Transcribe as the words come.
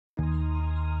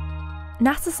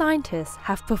NASA scientists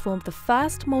have performed the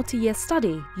first multi-year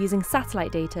study using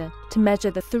satellite data to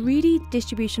measure the 3D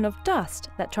distribution of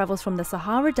dust that travels from the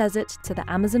Sahara Desert to the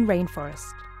Amazon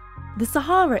rainforest. The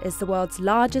Sahara is the world's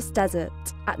largest desert.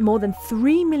 At more than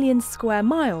 3 million square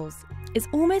miles, it's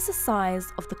almost the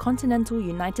size of the continental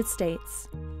United States.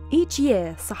 Each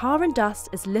year, Saharan dust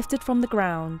is lifted from the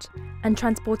ground and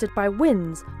transported by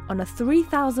winds on a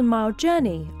 3,000-mile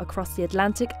journey across the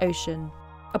Atlantic Ocean.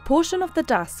 A portion of the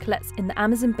dust collects in the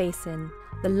Amazon basin,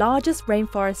 the largest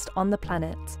rainforest on the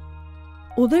planet.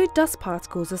 Although dust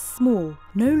particles are small,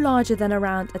 no larger than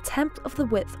around a tenth of the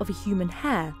width of a human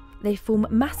hair, they form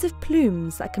massive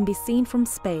plumes that can be seen from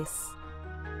space.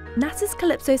 NASA's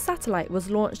Calypso satellite was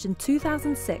launched in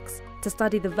 2006 to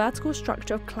study the vertical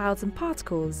structure of clouds and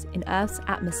particles in Earth's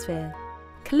atmosphere.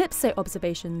 Calypso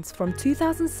observations from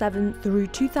 2007 through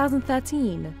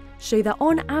 2013 show that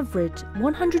on average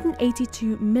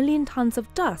 182 million tons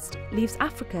of dust leaves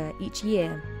Africa each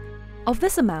year. Of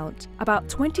this amount, about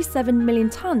 27 million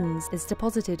tons is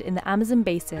deposited in the Amazon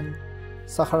basin.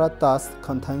 Sahara dust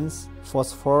contains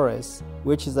phosphorus,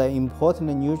 which is an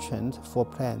important nutrient for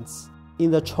plants.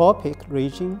 In the tropic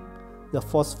region, the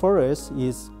phosphorus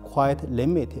is quite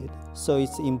limited, so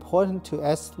it's important to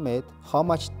estimate how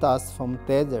much dust from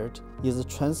desert is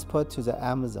transported to the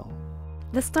Amazon.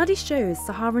 The study shows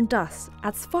Saharan dust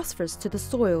adds phosphorus to the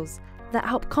soils that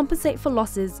help compensate for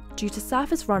losses due to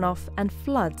surface runoff and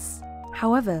floods.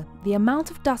 However, the amount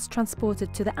of dust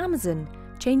transported to the Amazon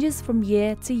changes from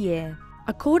year to year.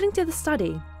 According to the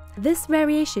study, this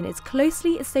variation is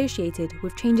closely associated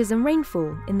with changes in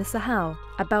rainfall in the Sahel,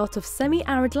 a belt of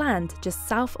semi-arid land just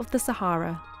south of the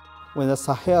Sahara. When the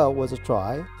Sahel was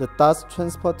dry, the dust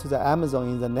transport to the Amazon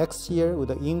in the next year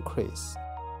would increase.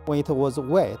 When it was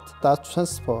wet, dust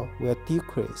transport will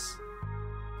decrease.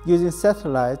 Using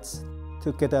satellites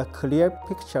to get a clear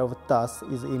picture of dust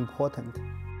is important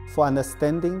for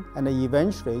understanding and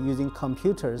eventually using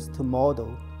computers to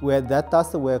model where that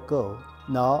dust will go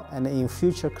now and in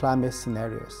future climate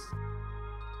scenarios.